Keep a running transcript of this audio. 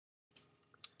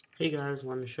Hey guys,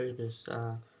 want to show you this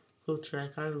cool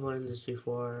trick. I've learned this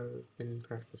before. I've been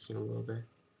practicing a little bit.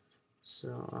 So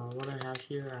what I have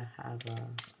here, I have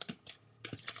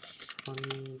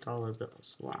 $20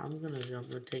 bills. What I'm gonna do, I'm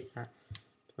gonna take that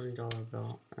 $20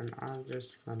 bill and I'm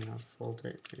just gonna fold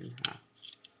it in half.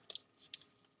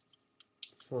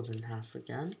 Fold in half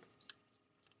again.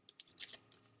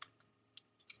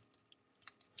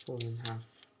 Fold in half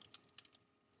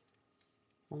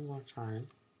one more time.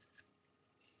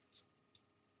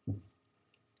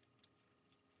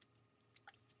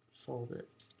 Fold it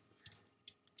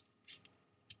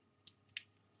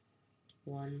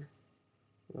one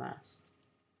last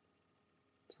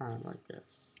time like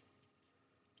this.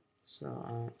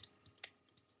 So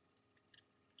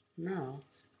now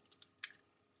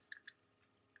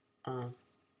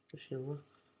if you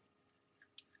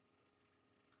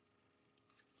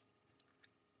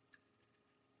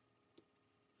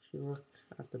look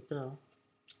at the bill,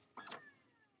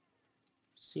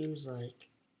 seems like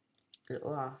it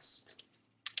lost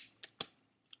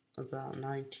about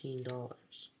 $19.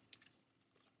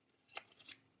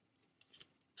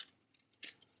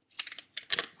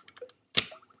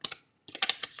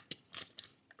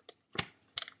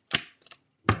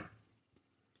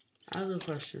 I have a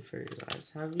question for you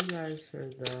guys. Have you guys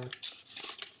heard the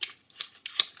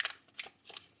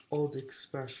old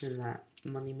expression that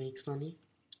money makes money?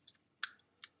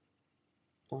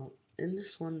 Well, in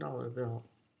this $1 bill,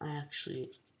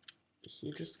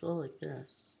 you just go like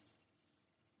this.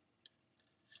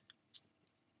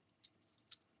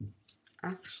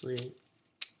 Actually,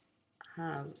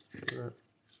 have the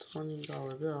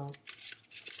 $20 bill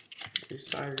we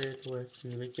started with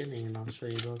in the beginning, and I'll show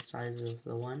you both sides of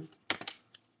the one.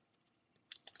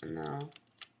 And now,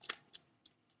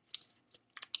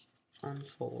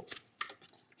 unfold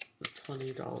the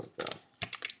 $20 bill.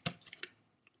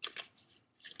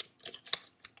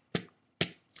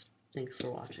 Thanks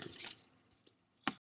for watching.